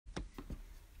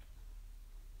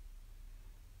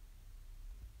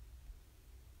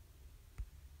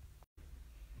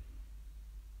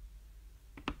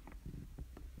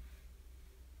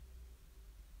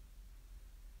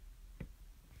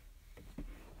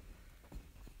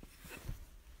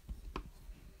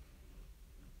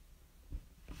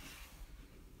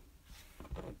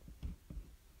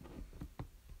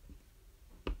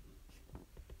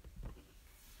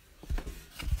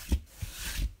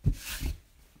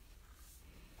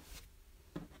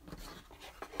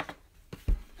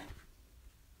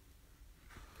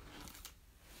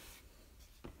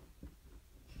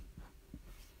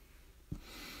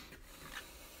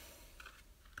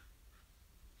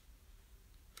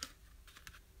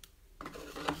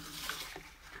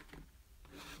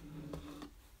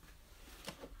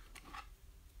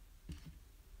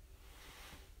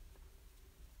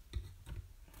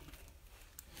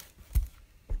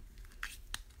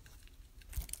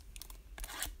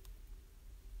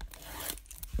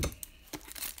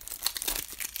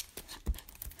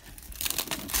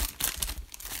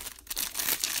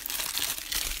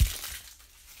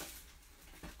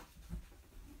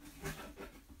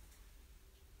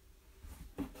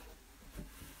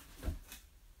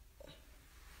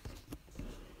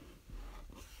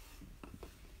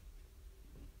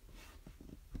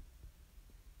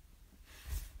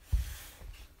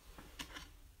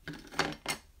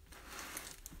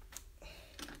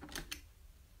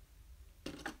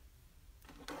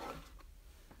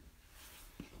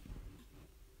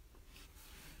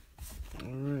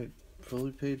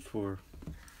paid for.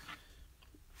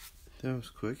 That was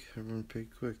quick. Everyone paid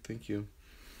quick. Thank you.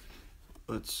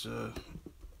 Let's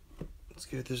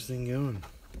get this thing going.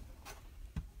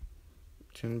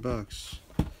 $10.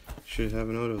 Should have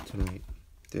an auto tonight.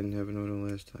 Didn't have an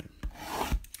auto last time.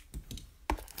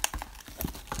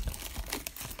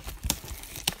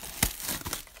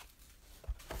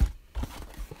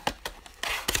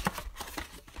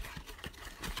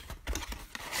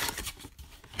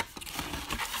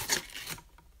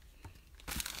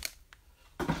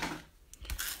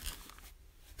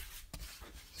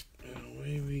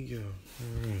 Away we go.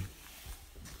 All right.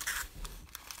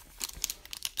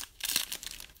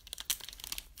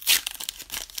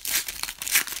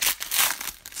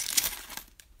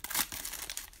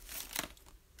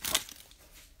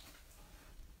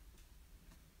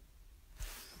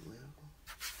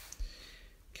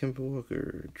 Kemba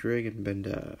Walker, Dragon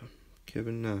Bender,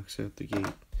 Kevin Knox out the gate,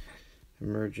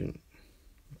 Emergent.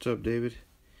 What's up, David?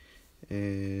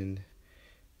 And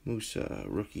Musa,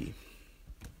 rookie.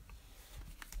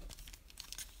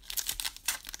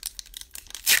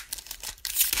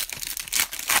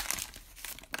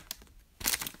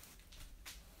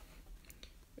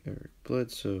 Eric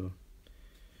Bledsoe,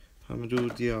 Hamidou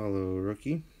Diallo,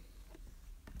 rookie.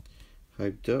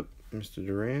 Hyped up, Mr.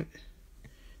 Durant.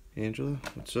 Angela,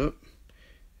 what's up?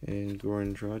 And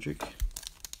Goran Dragic.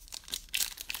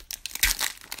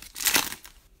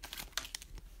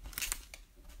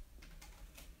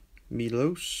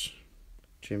 Milos,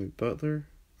 Jimmy Butler,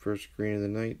 first green of the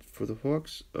night for the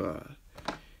Hawks.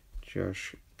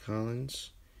 Josh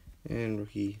Collins, and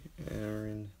rookie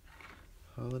Aaron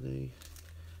Holiday.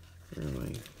 Where am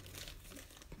I?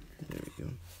 There we go.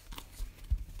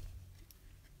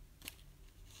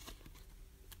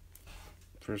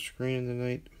 First screen of the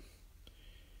night.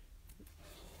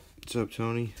 What's up,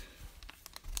 Tony?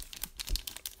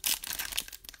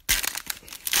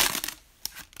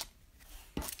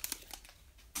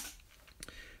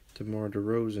 DeMar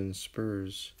DeRozan,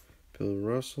 Spurs. Bill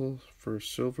Russell,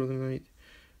 first silver of the night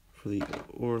for the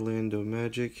Orlando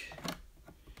Magic.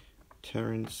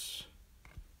 Terrence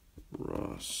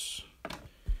Ross.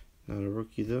 Not a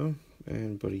rookie, though.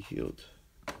 And Buddy Hield.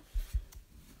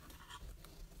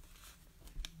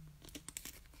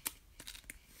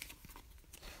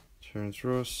 Terrence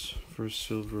Ross, first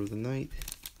silver of the night.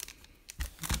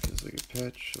 Feels like a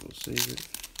patch, so we'll save it.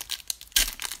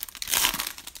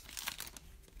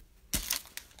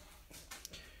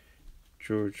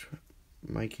 George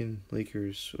Mikan,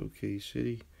 Lakers, OK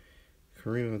City.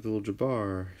 Kareem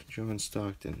Abdul-Jabbar, John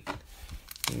Stockton.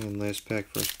 And last pack,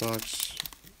 first box.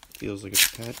 Feels like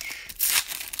a patch.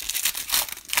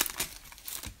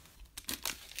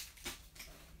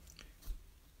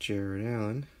 Jared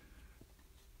Allen.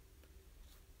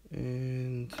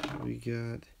 And we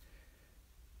got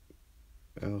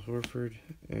Al Horford,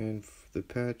 and the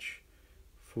patch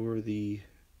for the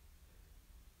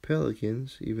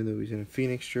Pelicans, even though he's in a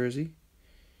Phoenix jersey.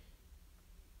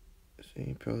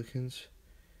 Same Pelicans,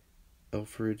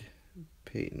 Elfrid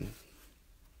Payton.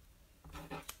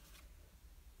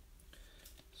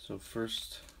 So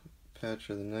first patch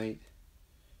of the night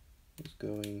is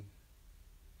going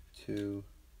to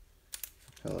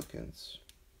the Pelicans.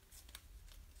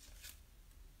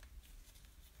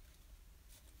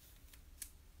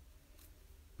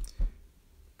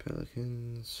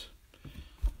 Pelicans.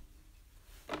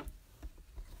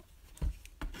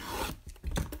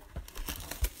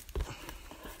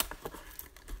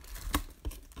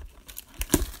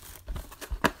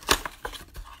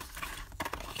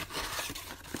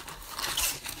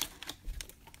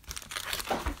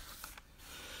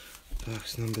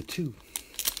 Box number 2.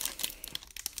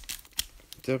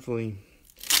 Definitely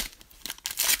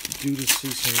due to see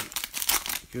some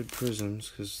good Prizms,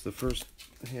 because the first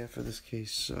half of this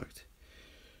case sucked.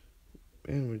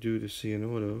 And we're due to see an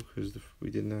auto, because we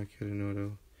did not get an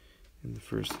auto in the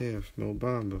first half. Mo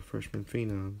Bamba, freshman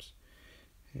phenoms.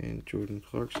 And Jordan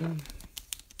Clarkson.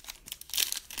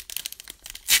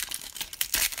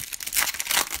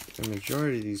 The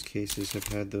majority of these cases have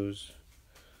had those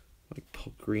like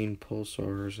green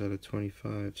pulsars out of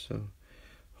 25, so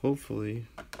hopefully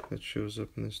that shows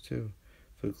up in this too.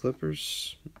 For the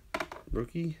Clippers,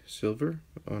 rookie, silver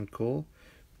on Cole,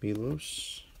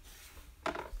 Milos.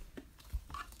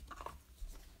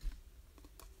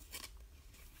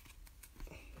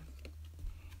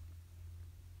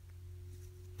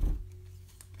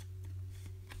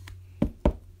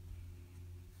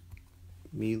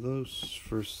 Milos,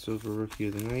 first silver rookie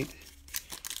of the night.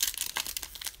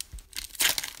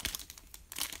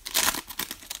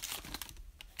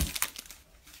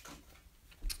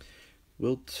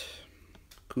 Wilt,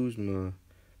 Kuzma,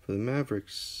 For the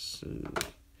Mavericks,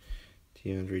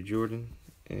 DeAndre Jordan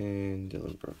and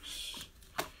Dillon Brooks.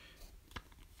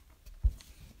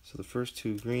 So the first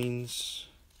two greens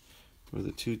were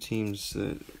the two teams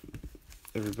that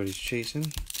everybody's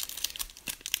chasing,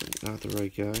 but not the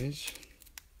right guys.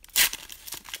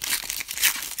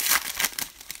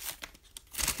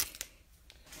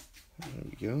 There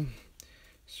we go.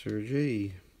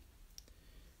 Sergey.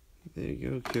 There you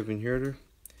go. Kevin Herter.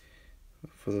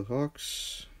 For the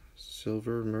Hawks,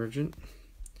 Silver Emergent.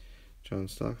 John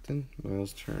Stockton.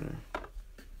 Miles Turner.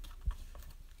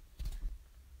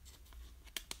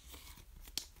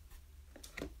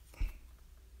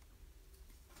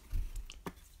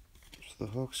 So the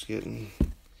Hawks getting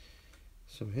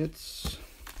some hits.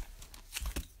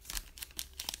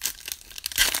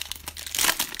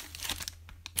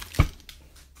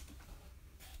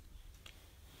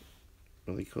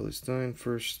 Willie Cauley-Stein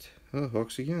first. Oh,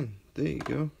 Hawks again. There you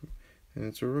go. And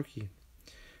it's a rookie.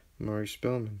 Mari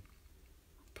Spellman.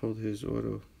 Pulled his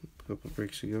auto a couple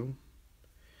breaks ago.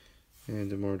 And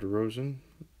DeMar DeRozan.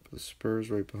 The Spurs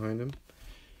right behind him.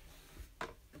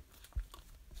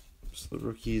 So the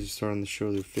rookies are starting to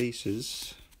show their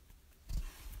faces.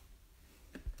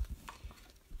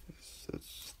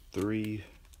 That's 3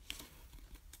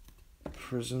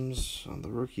 Prizms on the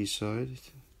rookie side.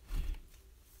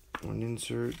 One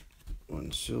insert,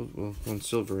 one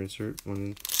silver insert,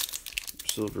 one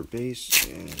silver base,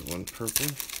 and one purple.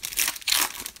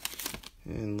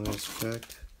 And last pack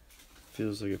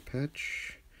feels like a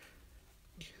patch.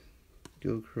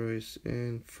 Gilchrist,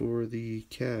 and for the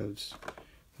Cavs,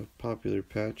 a popular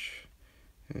patch,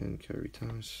 and Kyrie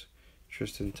Thomas,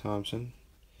 Tristan Thompson.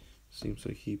 Seems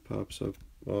like he pops up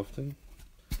often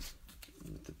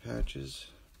with the patches.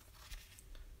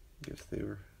 I guess they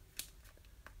were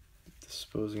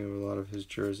disposing of a lot of his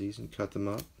jerseys and cut them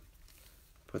up,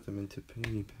 put them into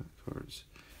Panini cards.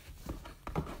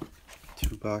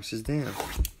 2 boxes down.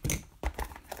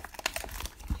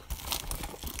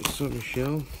 So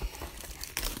Michelle.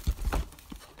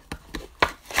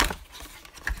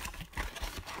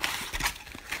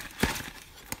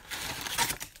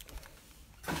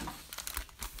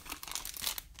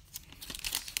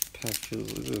 Pack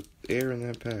feels there's air in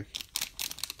that pack.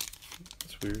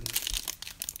 That's weird.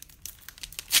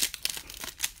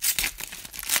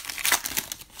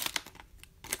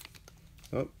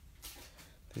 Oh,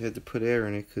 they had to put air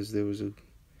in it because there was a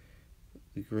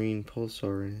green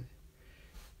pulsar in it.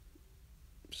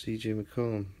 C.J.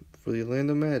 McCollum for the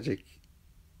Orlando Magic.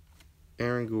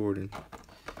 Aaron Gordon.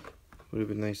 Would have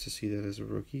been nice to see that as a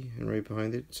rookie. And right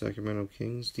behind it, Sacramento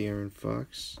Kings, De'Aaron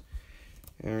Fox.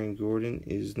 Aaron Gordon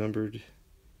is numbered,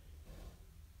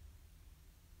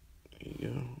 there you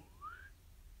go,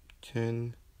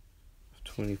 10 of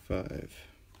 25.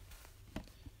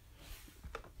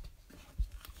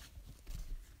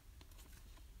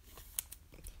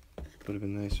 Would have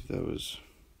been nice if that was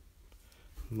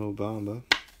Mo Bamba.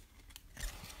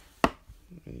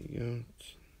 There you go.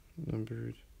 It's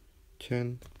numbered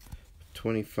 10 of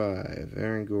 25.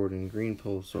 Aaron Gordon, green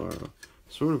pulsar.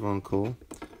 Sort of on Cole.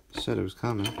 Said it was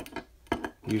coming.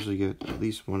 Usually get at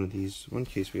least one of these. One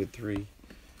case we had 3.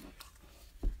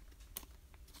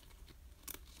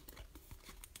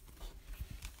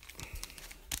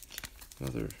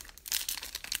 Another.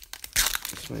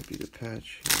 This might be the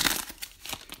patch.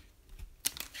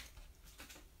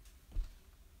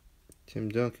 Tim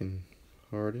Duncan,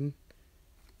 Harden,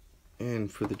 and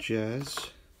for the Jazz,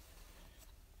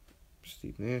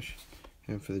 Steve Nash,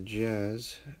 and for the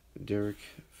Jazz, Derek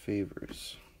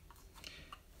Favors.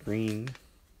 Green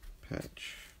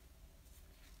patch.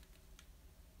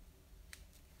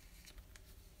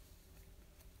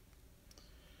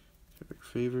 Derek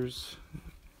Favors.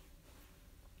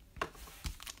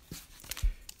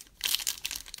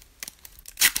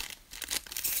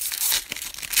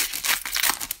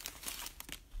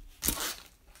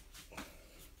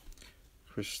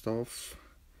 Christoph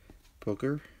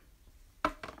Booker.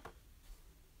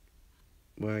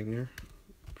 Wagner.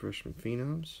 Freshman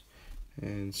Phenoms.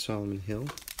 And Solomon Hill.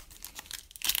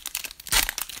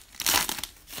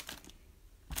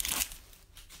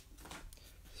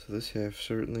 So this half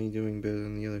certainly doing better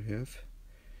than the other half.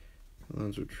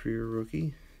 Alonzo Trier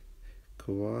rookie.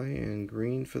 Kawhi and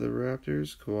green for the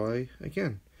Raptors. Kawhi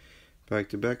again.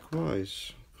 Back-to-back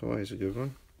Kawhis. Kawhi's a good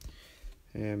one.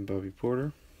 And Bobby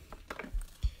Porter.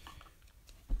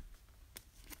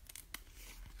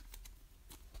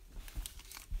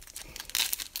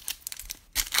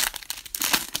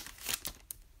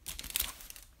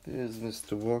 There's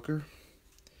Mr. Walker,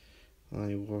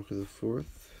 Lonnie Walker IV,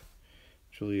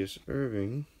 Julius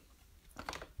Erving,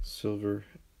 silver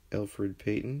Elfrid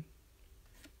Payton.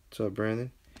 What's up,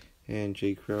 Brandon? And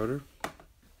Jay Crowder.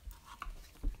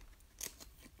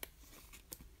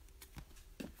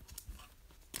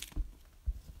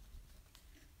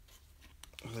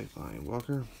 I like Lion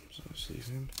Walker, so I'll save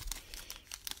him.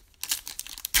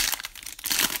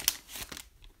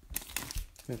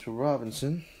 Mitchell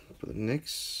Robinson for the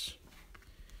Knicks.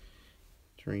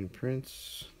 Taurean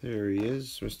Prince. There he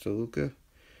is, Mr. Luka.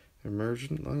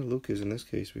 Emergent. A lot of Lukas in this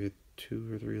case. We had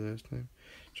 2 or 3 last time.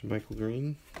 Michael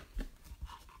Green.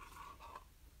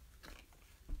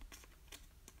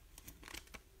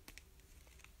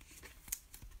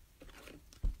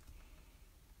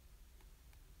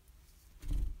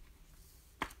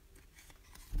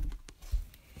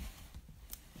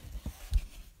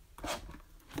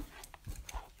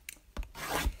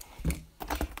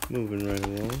 Moving right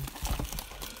along.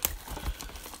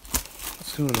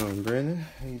 What's going on, Brandon?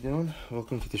 How you doing?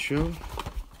 Welcome to the show.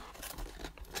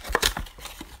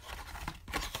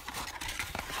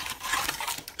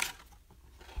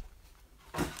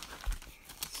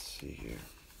 Let's see here.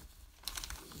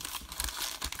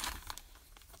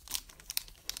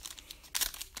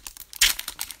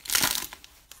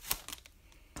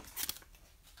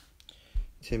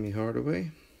 Timmy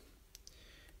Hardaway.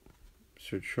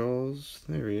 Sir Charles,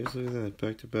 there he is, look at that,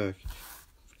 back to back.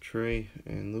 Trey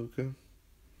and Luka.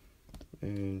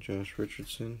 And Josh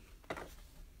Richardson. So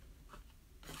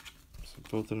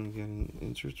both of them getting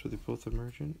inserts, were they both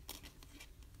emergent?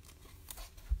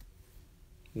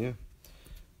 Yeah,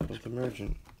 both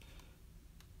emergent.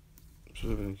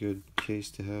 Sort of a good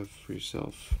case to have for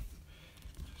yourself.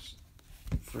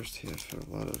 First half had a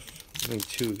lot of, I think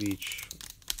 2 of each.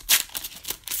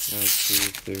 Now let's see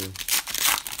if they're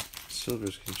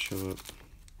silvers can show up.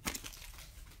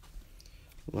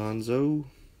 Lonzo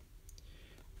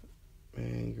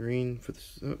and green for the.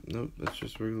 Oh, nope, that's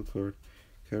just a regular card.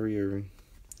 Kyrie Irving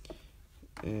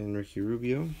and Ricky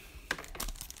Rubio.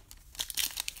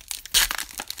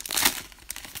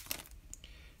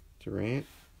 Durant,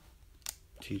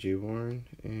 T.J. Warren,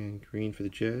 and green for the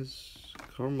Jazz.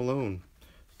 Karl Malone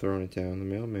throwing it down. The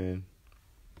mailman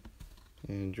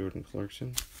and Jordan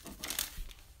Clarkson.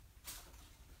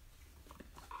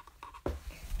 I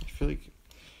feel like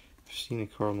I've seen a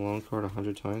Karl Malone card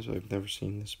 100 times, but I've never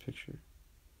seen this picture.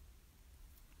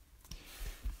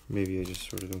 Maybe I just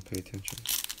sort of don't pay attention.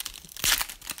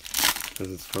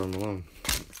 Because it's Karl Malone.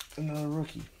 Another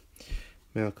rookie.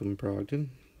 Malcolm Brogdon.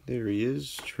 There he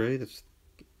is. Trey. That's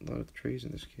a lot of Treys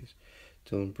in this case.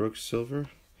 Dylan Brooks, silver.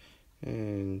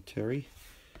 And Terry.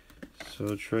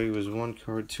 So Trey was 1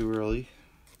 card too early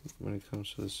when it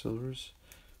comes to the silvers.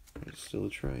 But it's still a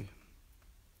Trey.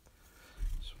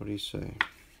 So what do you say?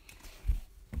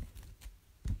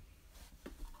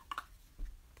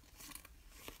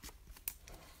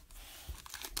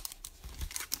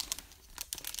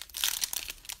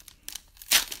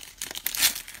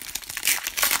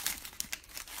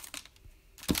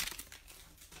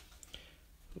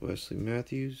 Wesley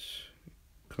Matthews,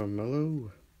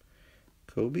 Carmelo,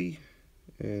 Kobe,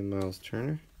 and Miles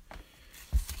Turner.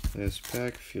 Last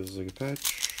pack feels like a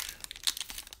patch.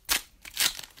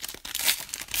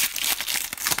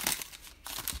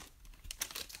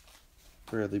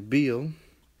 Bradley Beal,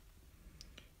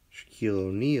 Shaquille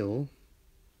O'Neal,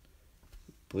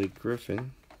 Blake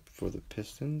Griffin for the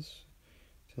Pistons,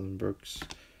 Dylan Brooks,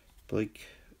 Blake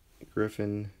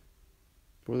Griffin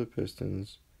for the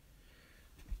Pistons.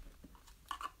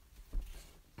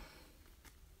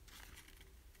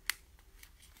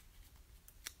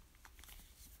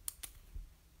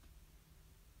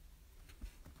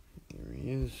 There he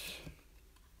is.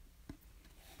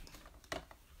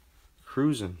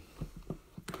 Cruising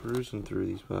through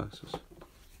these boxes.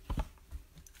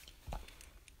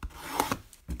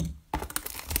 I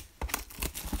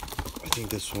think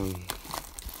this one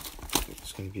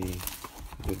is going to be a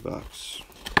good box.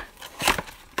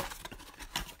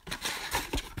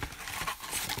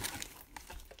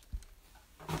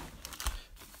 I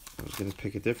was going to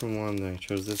pick a different one, then I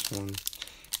chose this one.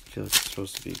 I feel like it's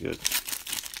supposed to be good.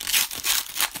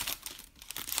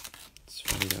 Let's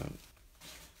find out.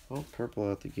 Oh, purple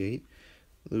out the gate.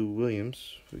 Lou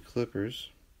Williams for the Clippers.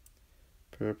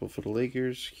 Purple for the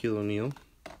Lakers. Shaquille O'Neal.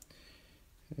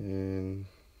 And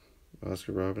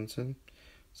Oscar Robinson.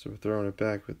 So we're throwing it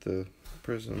back with the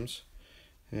Prizms.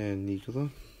 And Nikola.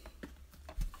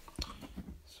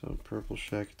 So purple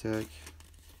Shaq Attack.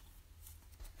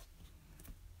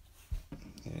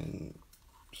 And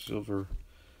silver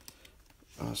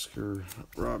Oscar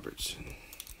Robertson.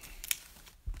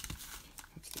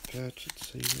 That's the patch. Let's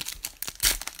save it.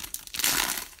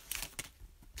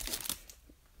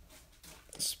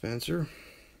 Spencer,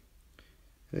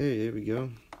 Hey, there we go.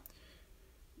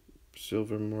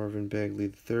 Silver Marvin Bagley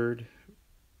III,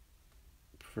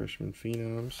 Freshman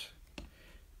Phenoms,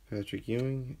 Patrick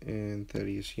Ewing, and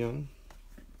Thaddeus Young.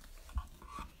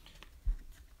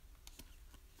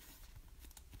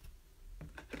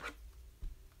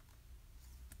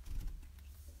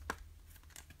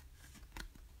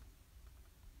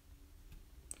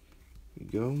 There we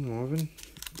go, Marvin.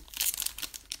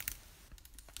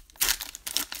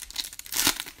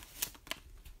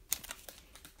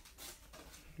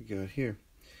 We got here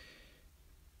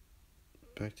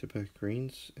back-to-back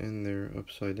greens, and they're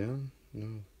upside down. No,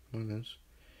 one is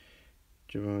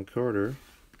Javon Carter,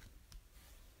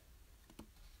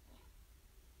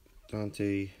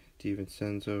 Dante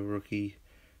DiVincenzo, rookie,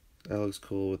 Alex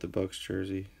Cole with the Bucks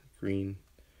jersey, green,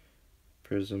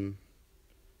 Prizm,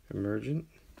 Emergent,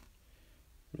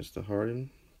 Mr. Harden,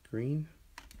 green,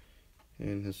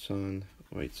 and Hassan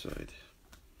Whiteside.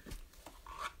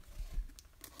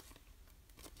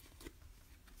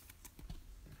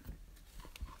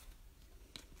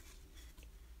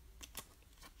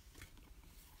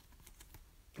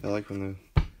 I like when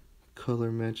the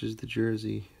color matches the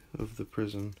jersey of the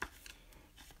Prizm.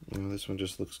 You know, this one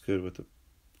just looks good with the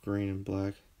green and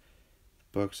black.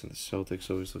 The Bucks and the Celtics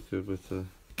always look good with the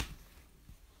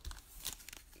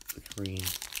green.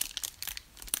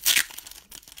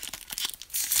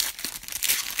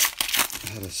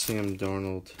 I had a Sam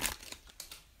Darnold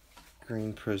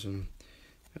green Prizm.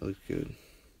 That looked good.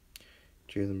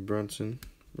 Jalen Brunson,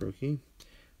 rookie.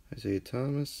 Isaiah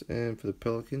Thomas, and for the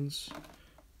Pelicans,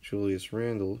 Julius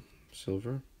Randle,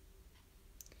 silver,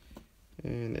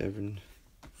 and Evan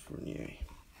Fournier.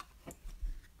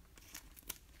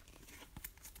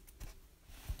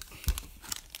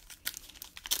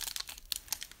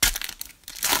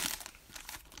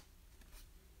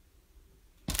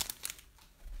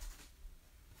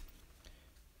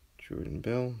 Jordan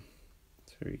Bell,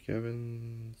 Terry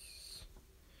Evans,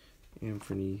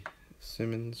 Anthony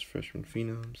Simmons, Freshman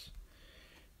Phenoms,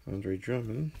 Andre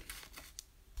Drummond,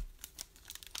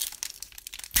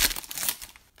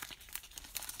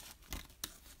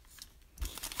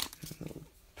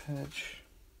 patch,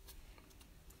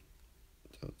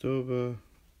 Deldova,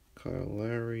 Kyle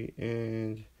Lowry,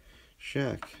 and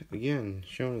Shaq, again,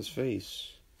 showing his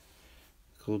face.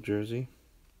 Cool jersey,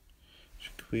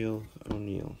 Shaquille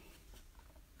O'Neal.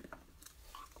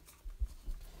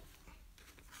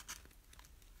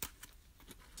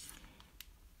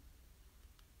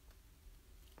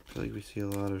 I feel like we see a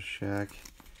lot of Shaq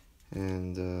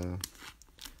and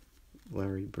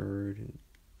Larry Bird and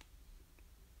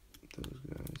those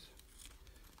guys.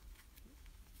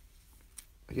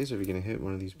 I guess if you're gonna hit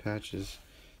one of these patches,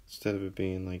 instead of it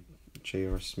being like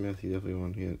J.R. Smith, you definitely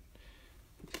want to get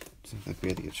something like we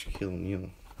had to get Shaquille O'Neal.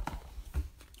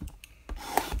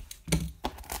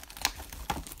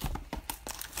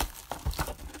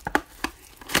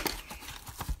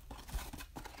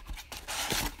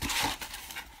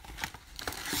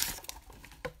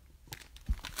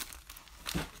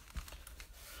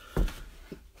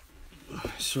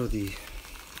 So the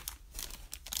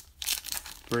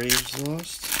Braves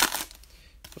lost.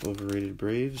 Overrated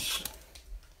Braves.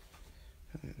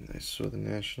 And I saw the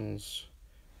Nationals,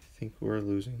 I think, were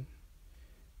losing.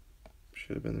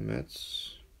 Should have been the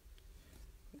Mets.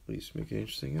 At least make it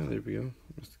interesting. Oh, there we go.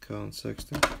 Mr. Colin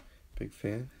Sexton. Big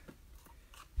fan.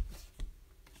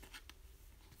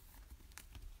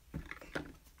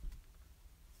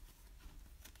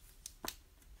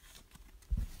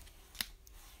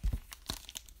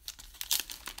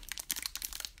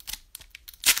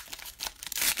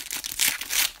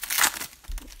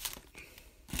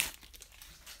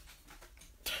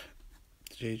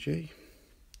 JJ,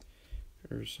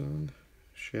 Urson,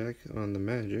 Shaq on the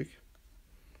Magic,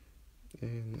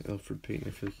 and Alfred Payton. I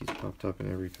feel like he's popped up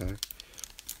in every pack.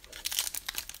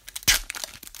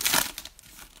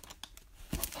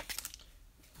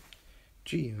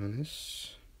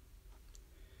 Giannis,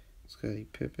 Scottie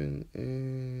Pippen,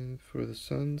 and for the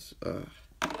Suns,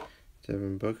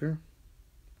 Devin Booker,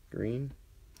 green,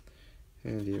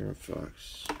 and De'Aaron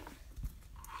Fox.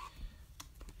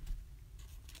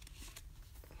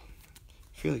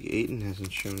 I feel like Ayton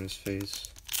hasn't shown his face.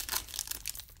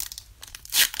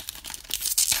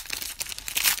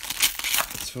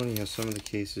 It's funny how some of the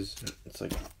cases, it's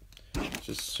like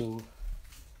just so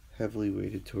heavily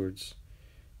weighted towards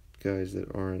guys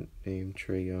that aren't named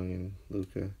Trae Young and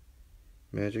Luka.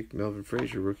 Magic, Melvin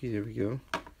Frazier, rookie, there we go.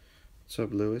 What's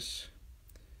up, Lewis?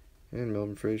 And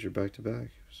Melvin Frazier back to back.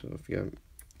 So if you got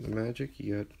the Magic,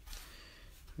 you got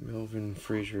Melvin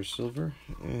Frazier silver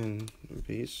and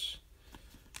base.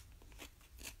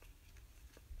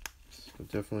 But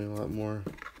definitely a lot more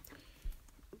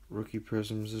rookie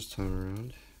Prizms this time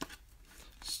around.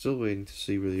 Still waiting to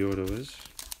see where the auto is.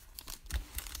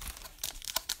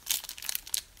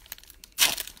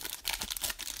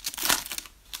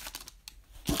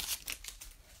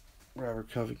 Robert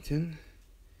Covington,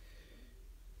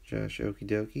 Josh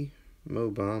Okidoki, Mo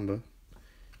Bamba,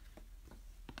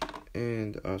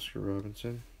 and Oscar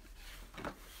Robinson.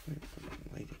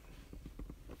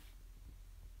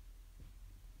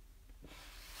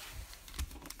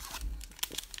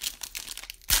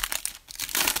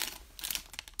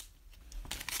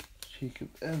 Jacob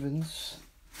Evans,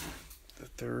 the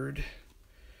third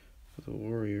for the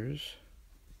Warriors.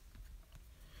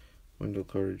 Wendell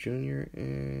Carter Jr.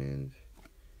 and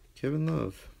Kevin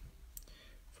Love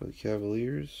for the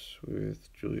Cavaliers with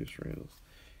Julius Randle.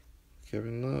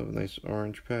 Kevin Love, nice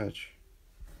orange patch.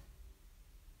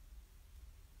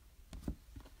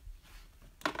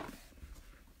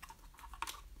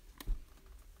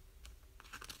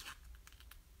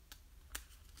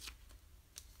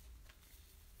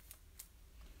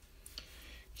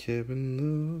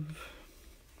 Kevin Love.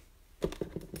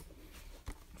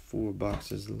 4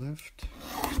 boxes left.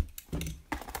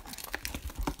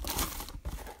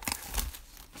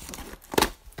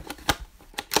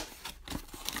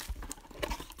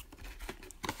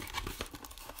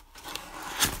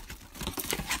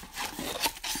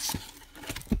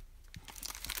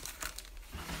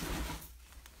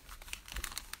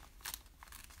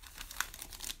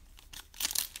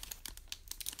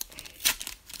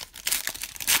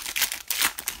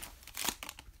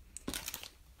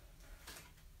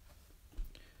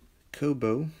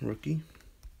 Kobo, rookie.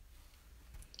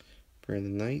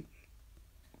 Brandon Knight,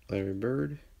 Larry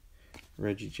Bird,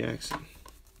 Reggie Jackson.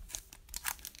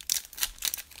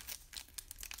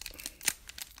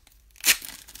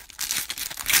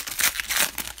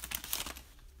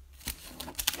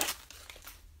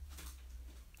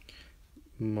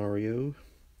 Mario,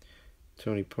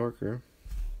 Tony Parker,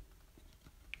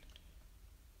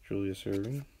 Julius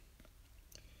Erving,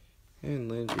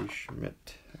 and Landry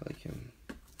Schmidt. I like him.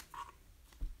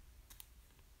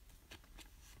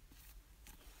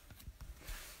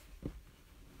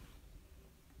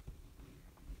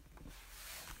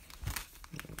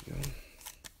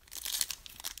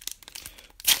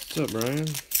 What's up, Brian?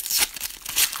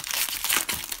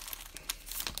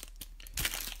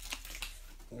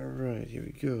 Alright, here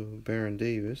we go. Baron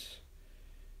Davis,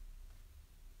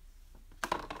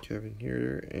 Kevin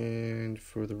Huerter, and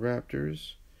for the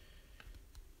Raptors,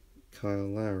 Kyle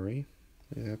Lowry.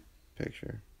 Look at that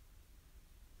picture.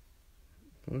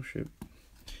 Oh shit.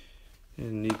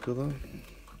 And Nikola.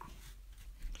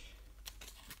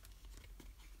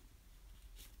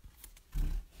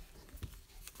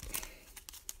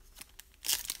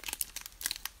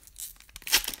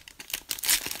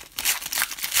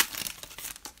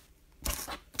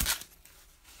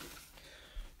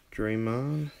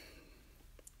 Draymond,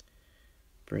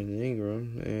 Brandon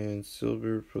Ingram, and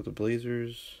silver for the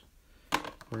Blazers,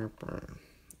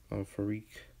 Al-Farouq,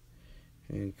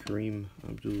 and Kareem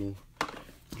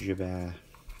Abdul-Jabbar.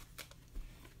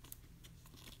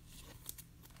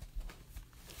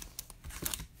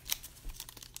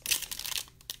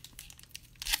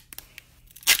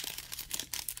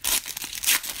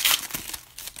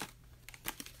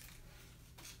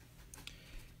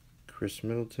 Chris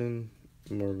Middleton,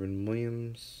 Marvin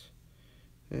Williams,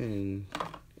 and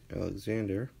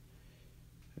Alexander.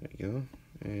 There you go.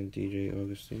 And DJ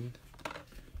Augustine.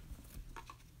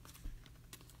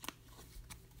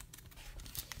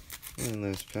 And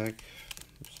last pack.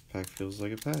 This pack feels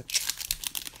like a patch.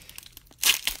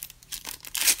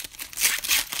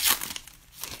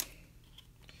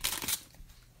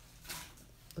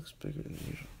 Looks bigger than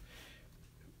usual.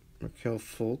 Markelle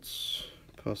Fultz,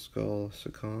 Pascal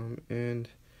Siakam, and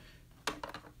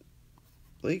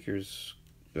Lakers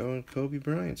going Kobe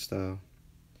Bryant style.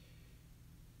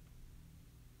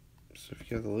 So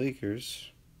if you got the Lakers,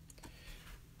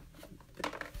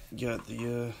 you got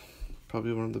the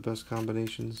probably one of the best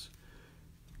combinations,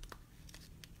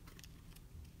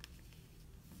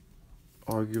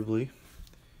 arguably,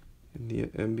 in the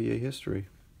NBA history.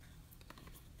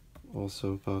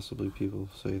 Also, possibly people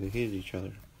say they hated each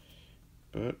other,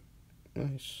 but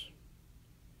nice.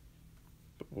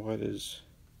 But why does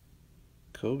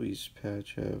Kobe's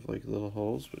patch have like little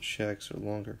holes, but Shaq's are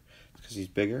longer? Because he's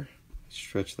bigger.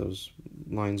 Stretch those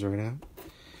lines right out.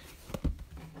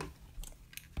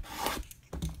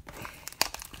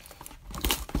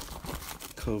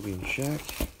 Kobe and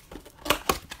Shaq.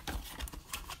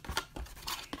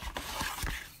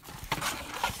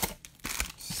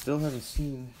 Still haven't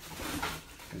seen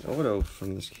an auto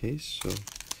from this case, so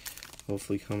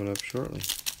hopefully coming up shortly.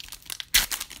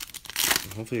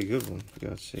 And hopefully a good one, for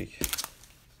God's sake.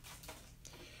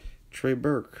 Trey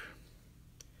Burke,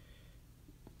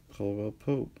 Caldwell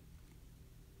Pope,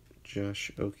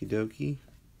 Josh Okidoki,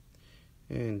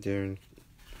 and Darren.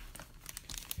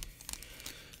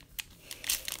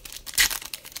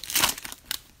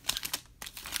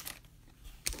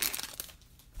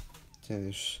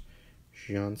 Dennis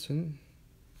Johnson,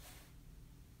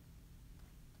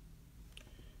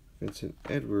 Vincent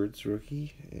Edwards,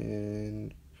 rookie,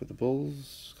 and for the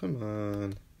Bulls, come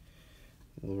on,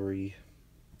 Laurie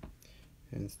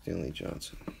and Stanley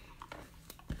Johnson.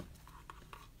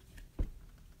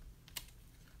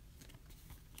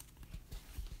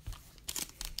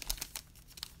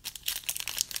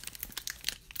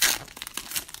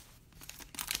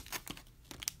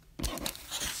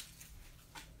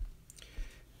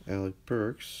 Alec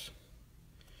Burks,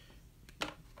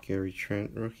 Gary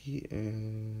Trent, rookie,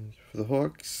 and for the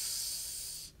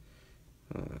Hawks,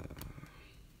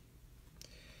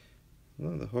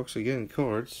 well, the Hawks are getting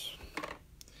cards,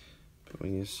 but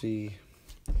when you see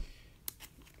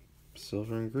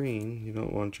silver and green, you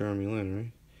don't want Jeremy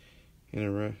Lin,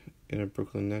 right? In a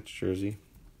Brooklyn Nets jersey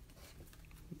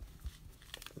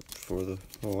for the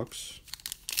Hawks.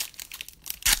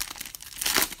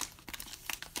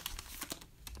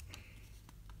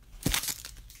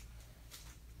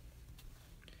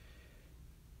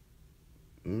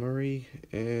 Murray,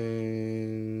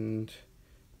 and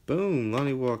boom,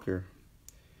 Lonnie Walker,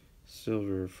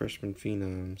 silver, freshman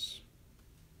phenoms.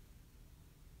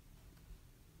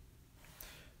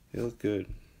 They look good.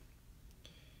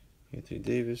 Anthony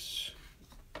Davis,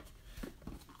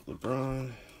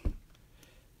 LeBron,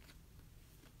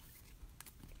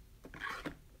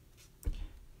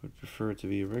 would prefer it to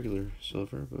be a regular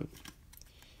silver, but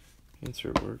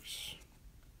insert works.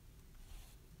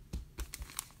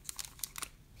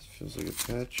 Feels like a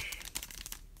patch.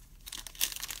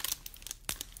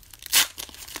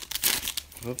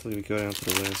 Hopefully we go down to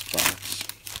the last box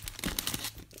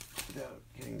without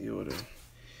getting the order.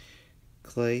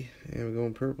 Clay, and we're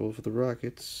going purple for the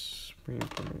Rockets. Clint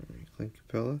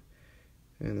Capella,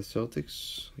 and the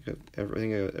Celtics. I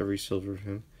think I got every silver of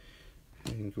him.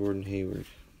 And Gordon Hayward.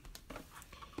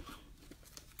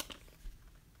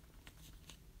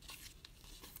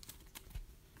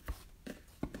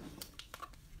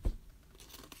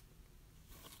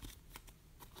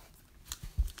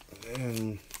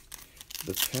 And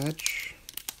the patch,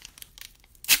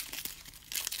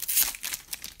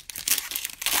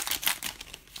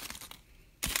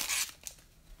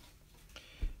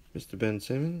 Mr. Ben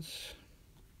Simmons,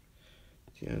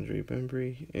 DeAndre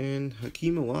Bembry, and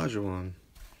Hakeem Olajuwon.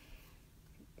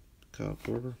 Kyle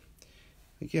Korver.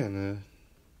 Again,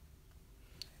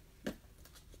 at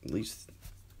least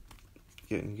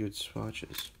getting good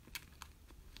swatches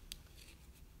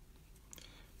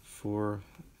for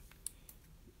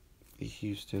the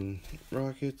Houston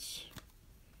Rockets,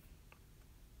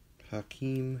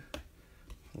 Hakeem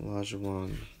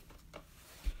Olajuwon.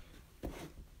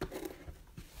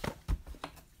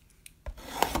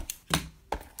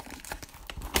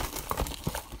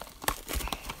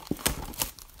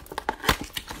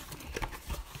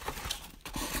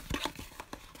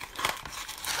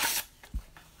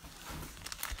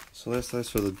 So last I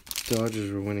saw, the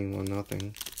Dodgers were winning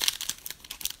 1-0.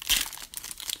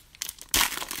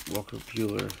 Walker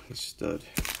Buehler, he's stud.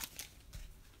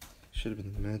 Should have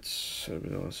been the Mets. That would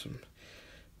have been awesome.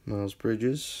 Miles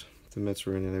Bridges. If the Mets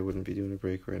were in it, I wouldn't be doing a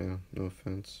break right now. No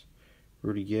offense.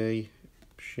 Rudy Gay,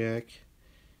 Shaq,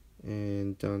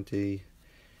 and Dante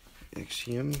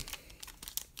Exum.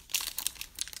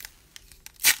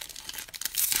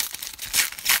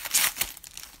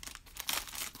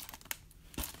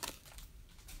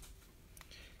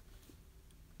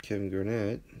 Kevin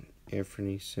Garnett,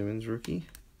 Anthony Simmons, rookie.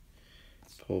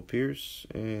 Paul Pierce,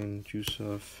 and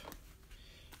Jusuf.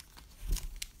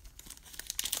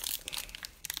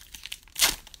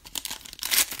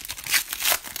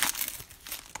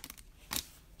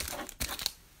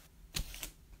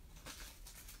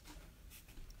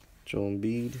 Joel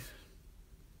Embiid,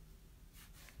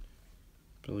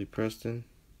 Billy Preston,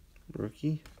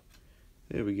 rookie.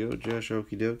 There we go, Josh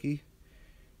Okidoki.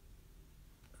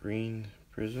 Green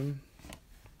Prizm,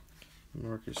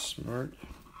 Marcus Smart.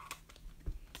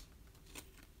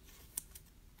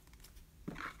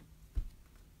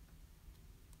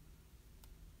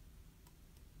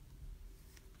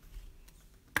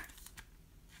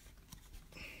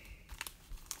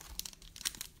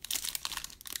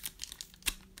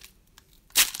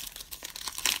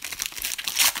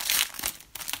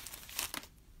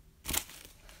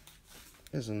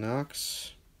 As a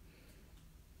Knox,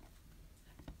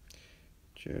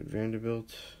 Jared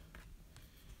Vanderbilt,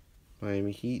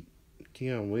 Miami Heat,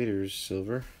 Dion Waiters,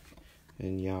 silver,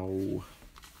 and Yao.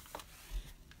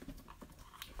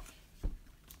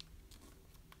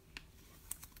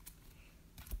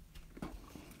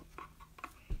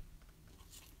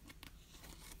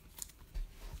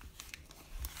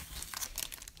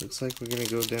 Looks like we're going to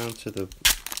go down to the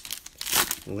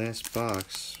last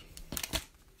box.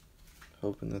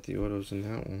 Hoping that the auto's in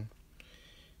that one.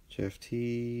 Jeff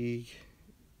Teague,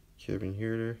 Kevin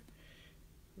Huerter,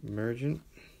 Emergent,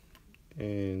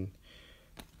 and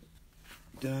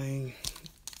dying.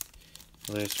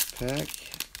 Last pack.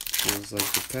 Feels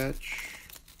like the patch.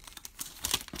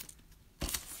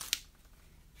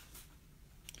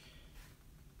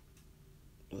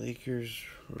 Lakers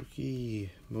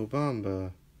rookie Mobamba.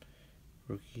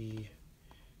 Rookie.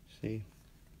 See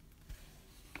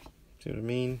what I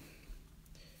mean?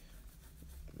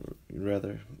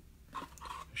 Rather a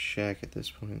Shaq at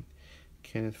this point.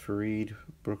 Kenneth Faried,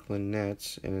 Brooklyn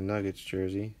Nets, and a Nuggets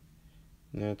jersey.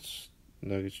 Nuggets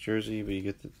jersey, but you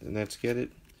get the Nets get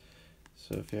it.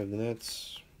 So if you have the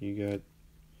Nets, you got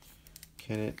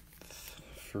Kenneth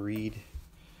Faried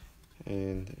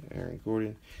and Aaron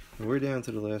Gordon. And we're down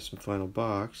to the last and final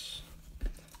box.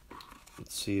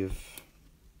 Let's see if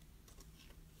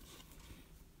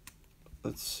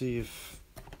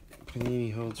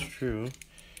Panini holds true.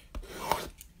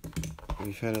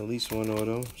 We've had at least one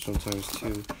auto, sometimes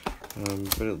two,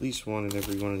 but at least one in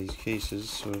every one of these cases.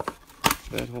 So if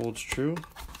that holds true,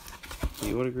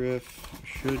 the autograph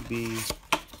should be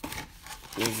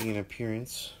making an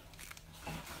appearance.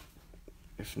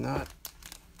 If not,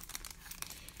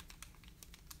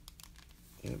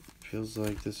 it feels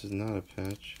like this is not a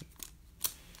patch.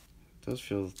 It does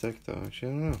feel thick though. Actually,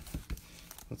 I don't know.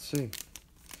 Let's see.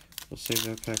 We'll save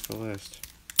that pack for last.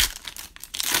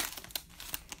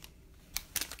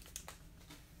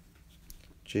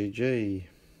 JJ,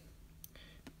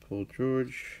 Paul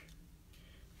George,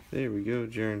 there we go,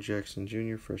 Jaren Jackson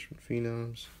Jr., freshman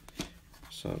phenoms,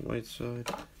 Hassan Whiteside,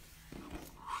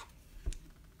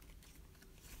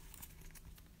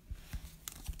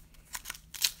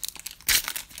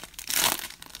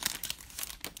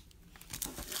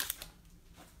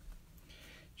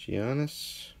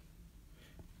 Giannis,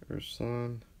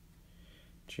 Urslan,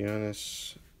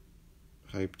 Giannis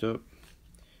hyped up,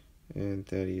 and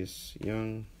Thaddeus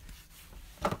Young.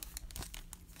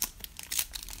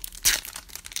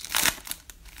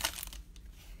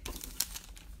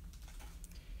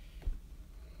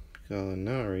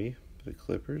 Gallinari for the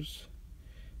Clippers.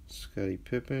 Scottie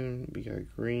Pippen. We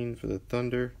got Green for the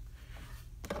Thunder.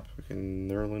 Fucking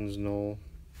Nerlens Noel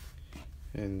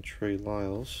and Trey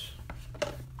Lyles.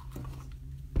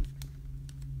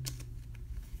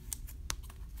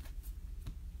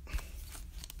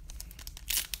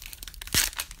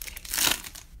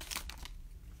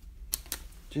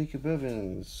 Jacob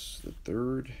Evans, the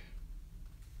third.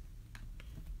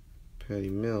 Patty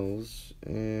Mills.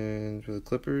 And for the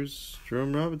Clippers,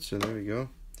 Jerome Robinson. There we go.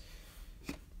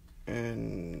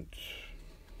 And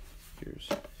here's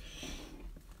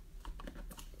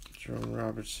Jerome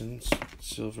Robertson's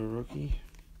silver rookie.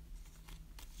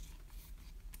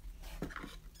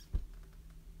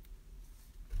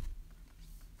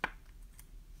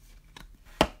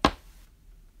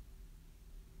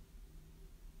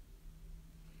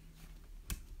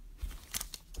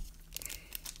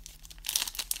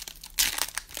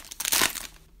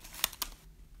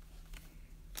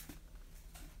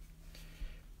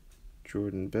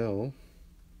 Jordan Bell,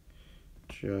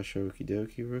 Josh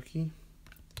Okidoki rookie,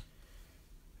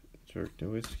 Dirk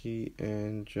Nowitzki,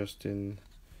 and Justin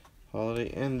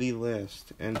Holiday. And the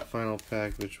last and final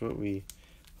pack, which what we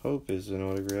hope is an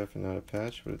autograph and not a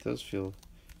patch, but it does feel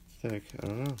thick. I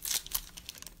don't know.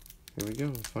 Here we go.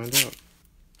 We'll find out.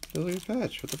 Feels like a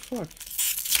patch. What the fuck?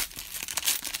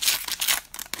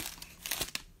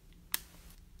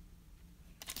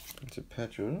 It's a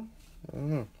patch auto? I don't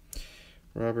know.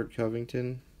 Robert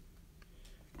Covington,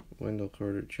 Wendell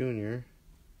Carter Jr.,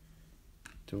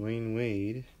 Dwayne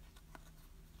Wade.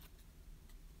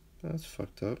 That's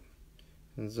fucked up.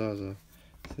 And Zaza.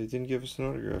 So they didn't give us an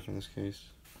autograph in this case.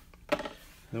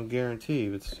 No guarantee,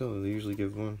 but still, they usually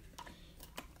give one.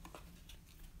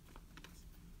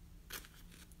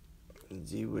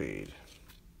 Z Wade.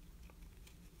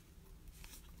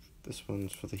 This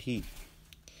one's for the Heat.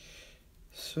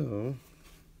 So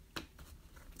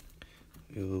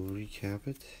we'll recap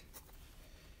it.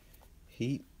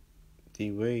 Heat,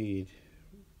 D Wade,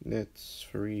 Nets,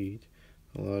 Fareed,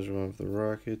 Olajuwon for the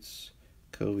Rockets,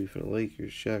 Kobe for the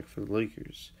Lakers, Shaq for the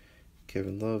Lakers,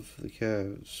 Kevin Love for the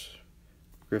Cavs,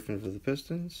 Griffin for the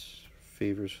Pistons,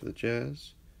 Favors for the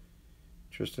Jazz,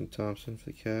 Tristan Thompson for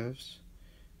the Cavs,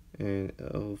 and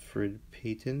Elfrid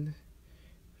Payton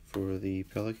for the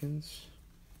Pelicans.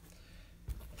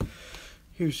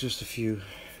 Here's just a few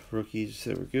rookies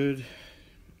that were good.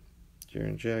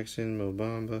 Jaren Jackson, Mo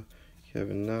Bamba,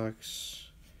 Kevin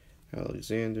Knox,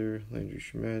 Alexander, Landry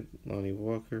Shamet, Lonnie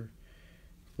Walker,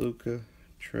 Luka,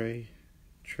 Trey,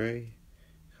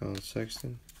 Colin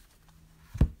Sexton.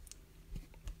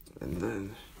 And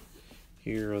then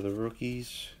here are the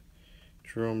rookies.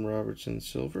 Jerome Robertson,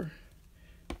 silver.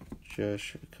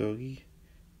 Josh Okogie,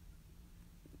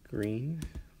 green.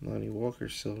 Lonnie Walker,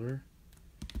 silver.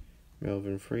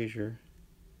 Melvin Frazier,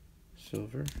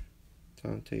 silver.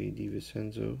 Dante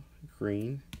DiVincenzo,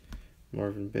 green.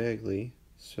 Marvin Bagley,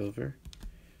 silver.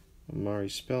 Amari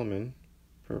Spellman,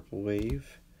 purple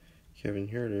wave. Kevin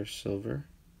Huerter, silver.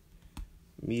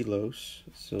 Milos,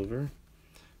 silver.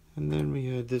 And then we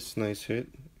had this nice hit,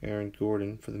 Aaron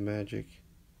Gordon for the Magic,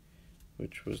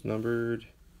 which was numbered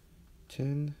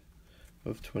 10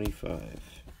 of 25.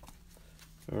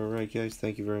 Alright guys,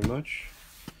 thank you very much.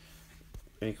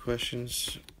 Any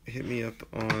questions, hit me up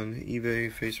on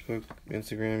eBay, Facebook,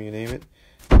 Instagram, you name it.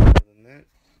 Other than that,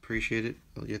 appreciate it.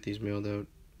 I'll get these mailed out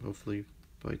hopefully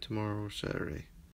by tomorrow or Saturday.